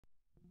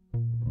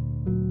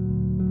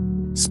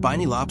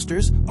Spiny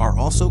lobsters are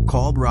also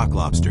called rock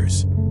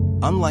lobsters.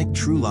 Unlike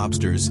true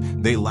lobsters,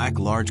 they lack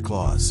large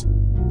claws.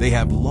 They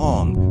have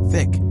long,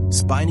 thick,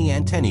 spiny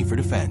antennae for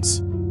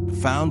defense.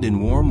 Found in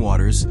warm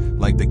waters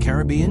like the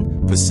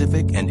Caribbean,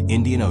 Pacific, and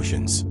Indian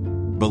Oceans.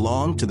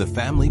 Belong to the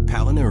family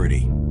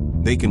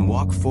Palinuridae. They can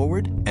walk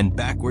forward and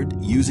backward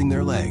using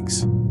their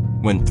legs.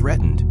 When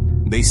threatened,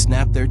 they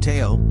snap their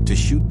tail to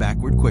shoot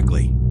backward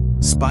quickly.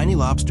 Spiny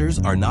lobsters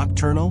are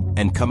nocturnal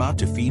and come out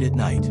to feed at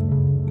night.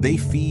 They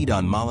feed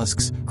on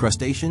mollusks,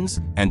 crustaceans,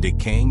 and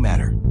decaying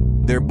matter.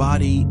 Their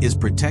body is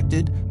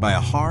protected by a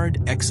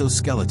hard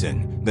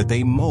exoskeleton that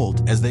they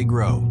molt as they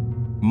grow.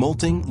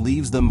 Molting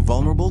leaves them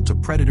vulnerable to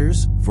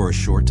predators for a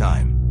short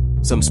time.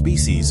 Some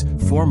species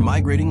form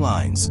migrating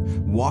lines,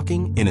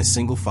 walking in a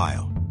single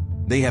file.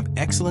 They have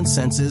excellent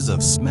senses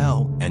of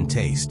smell and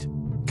taste,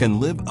 can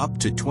live up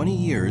to 20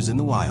 years in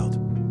the wild.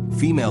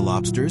 Female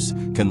lobsters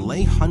can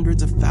lay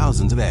hundreds of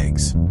thousands of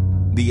eggs.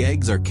 The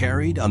eggs are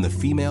carried on the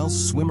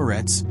female's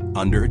swimmerets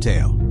under her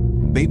tail.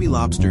 Baby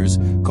lobsters,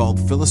 called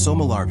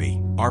phyllosomal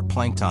larvae, are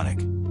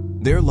planktonic.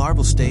 Their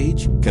larval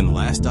stage can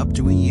last up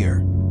to a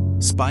year.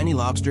 Spiny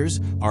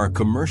lobsters are a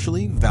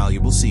commercially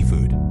valuable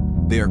seafood.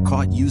 They are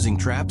caught using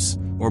traps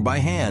or by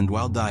hand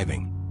while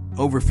diving.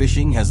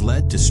 Overfishing has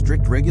led to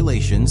strict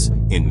regulations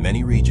in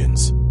many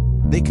regions.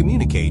 They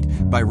communicate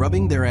by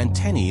rubbing their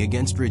antennae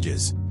against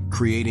ridges,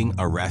 creating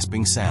a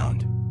rasping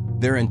sound.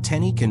 Their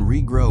antennae can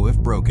regrow if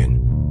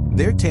broken.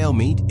 Their tail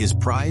meat is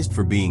prized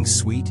for being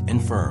sweet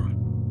and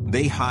firm.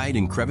 They hide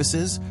in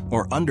crevices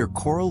or under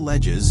coral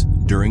ledges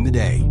during the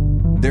day.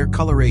 Their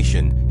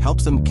coloration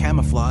helps them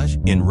camouflage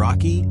in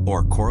rocky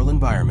or coral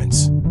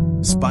environments.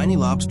 Spiny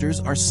lobsters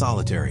are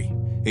solitary,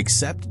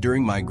 except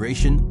during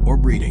migration or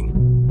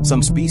breeding.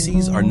 Some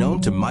species are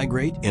known to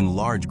migrate in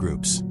large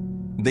groups.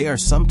 They are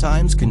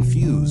sometimes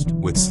confused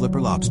with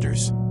slipper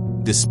lobsters.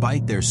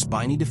 Despite their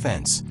spiny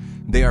defense,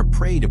 they are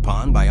preyed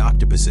upon by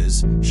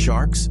octopuses,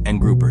 sharks,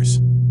 and groupers.